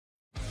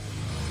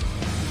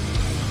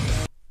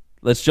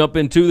Let's jump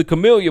into the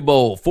Camellia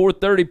Bowl,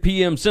 4:30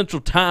 p.m.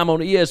 Central Time on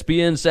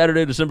ESPN,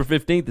 Saturday, December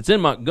 15th. It's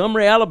in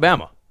Montgomery,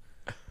 Alabama.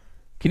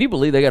 Can you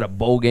believe they got a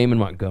bowl game in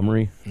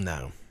Montgomery? No.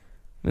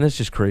 I mean, that's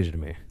just crazy to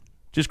me.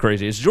 Just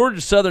crazy. It's Georgia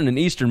Southern and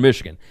Eastern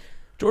Michigan.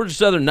 Georgia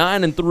Southern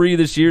 9-3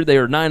 this year. They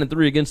are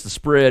 9-3 against the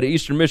spread.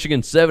 Eastern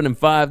Michigan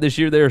 7-5 this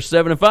year. They are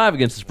 7-5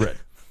 against the spread.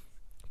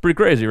 Pretty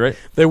crazy, right?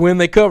 They win,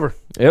 they cover.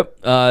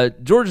 Yep.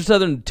 Georgia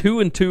Southern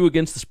 2-2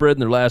 against the spread in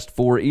their last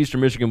 4.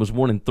 Eastern Michigan was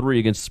 1-3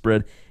 against the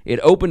spread. It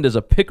opened as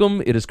a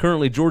pick'em. It is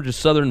currently Georgia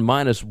Southern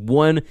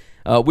 -1.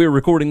 We're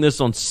recording this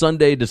on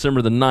Sunday,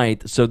 December the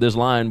 9th, so this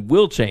line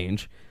will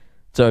change.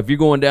 So if you're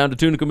going down to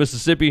Tunica,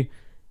 Mississippi,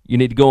 you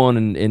need to go on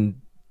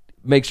and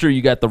make sure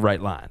you got the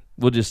right line.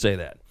 We'll just say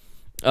that.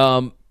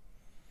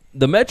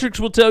 The metrics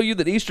will tell you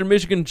that Eastern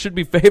Michigan should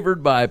be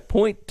favored by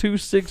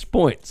 0.26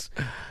 points.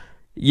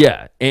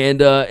 Yeah, and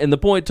the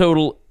point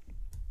total,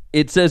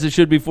 it says it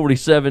should be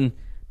 47.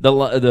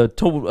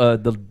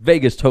 The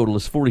Vegas total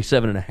is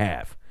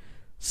 47.5.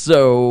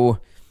 So,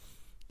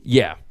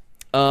 yeah.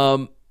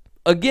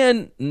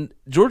 Again,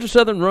 Georgia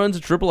Southern runs a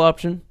triple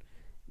option.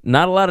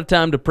 Not a lot of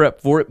time to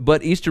prep for it,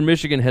 but Eastern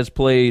Michigan has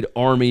played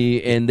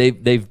Army, and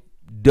they've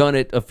done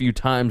it a few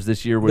times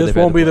this year. This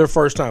won't be their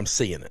first time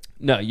seeing it.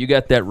 No, you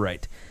got that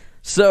right.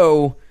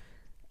 So,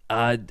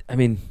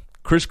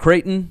 Chris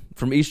Creighton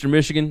from Eastern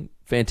Michigan,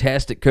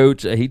 fantastic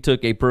coach. He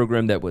took a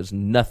program that was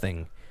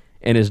nothing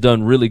and has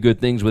done really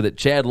good things with it.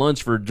 Chad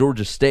Lunsford,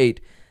 Georgia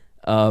State.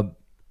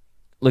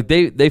 Look,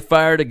 they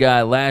fired a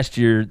guy last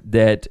year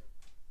that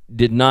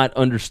did not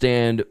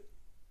understand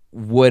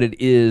what it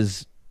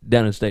is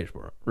down in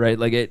Statesboro, right?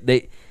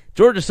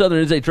 Georgia Southern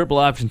is a triple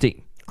option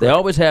team. They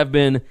always have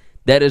been.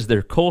 That is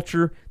their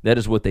culture. That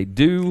is what they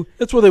do.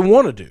 That's what they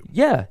want to do.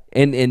 Yeah,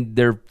 and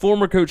their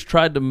former coach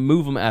tried to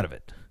move them out of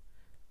it.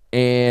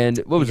 And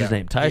what was his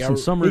name? Tyson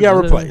Summers? He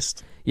got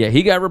replaced. Yeah,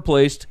 he got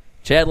replaced.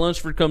 Chad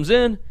Lunsford comes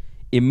in,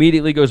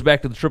 immediately goes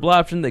back to the triple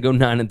option. They go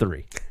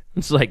 9-3.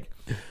 It's like,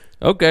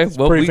 okay, it's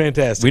pretty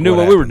fantastic. We knew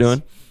what we were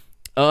doing.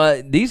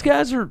 These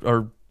guys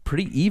are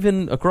pretty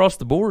even across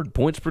the board,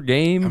 points per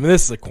game. I mean,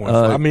 this is a coin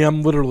flip.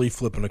 I'm literally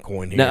flipping a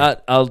coin here. Now,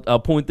 I'll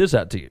point this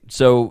out to you.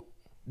 So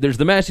there's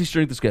the Massey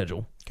strength of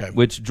schedule,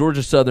 which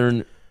Georgia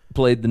Southern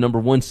played the number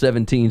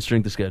 117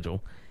 strength of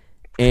schedule,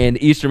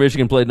 and Eastern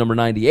Michigan played number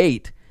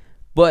 98.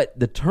 But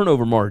the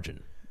turnover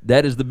margin,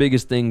 that is the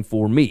biggest thing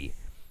for me.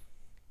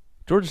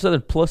 Georgia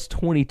Southern plus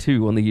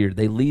 22 on the year.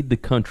 They lead the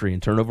country in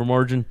turnover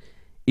margin.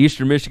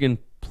 Eastern Michigan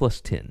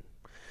plus 10.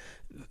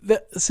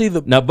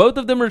 Now, both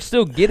of them are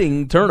still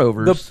getting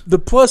turnovers. The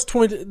plus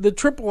 20, the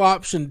triple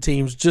option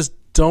teams just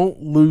don't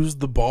lose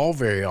the ball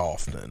very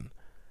often.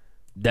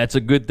 That's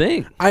a good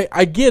thing.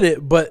 I get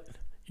it, but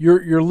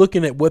you're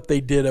looking at what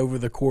they did over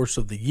the course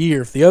of the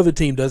year. If the other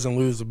team doesn't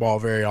lose the ball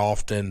very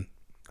often,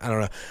 I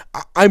don't know.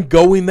 I'm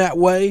going that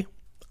way.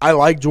 I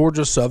like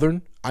Georgia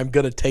Southern. I'm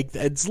going to take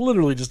that. It's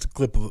literally just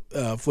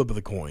a flip of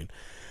the coin.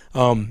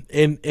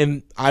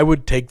 And I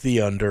would take the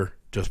under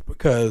just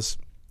because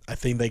I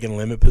think they can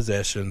limit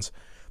possessions,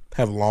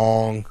 have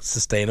long,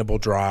 sustainable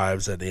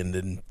drives that end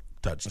in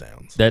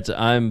touchdowns.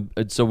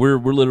 So we're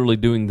literally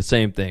doing the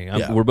same thing.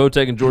 We're both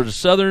taking Georgia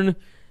Southern,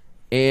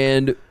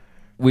 and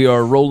we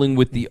are rolling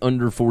with the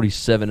under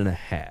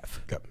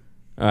 47.5. Okay.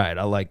 All right,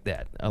 I like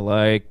that. All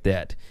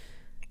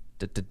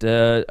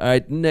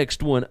right,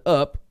 next one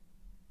up.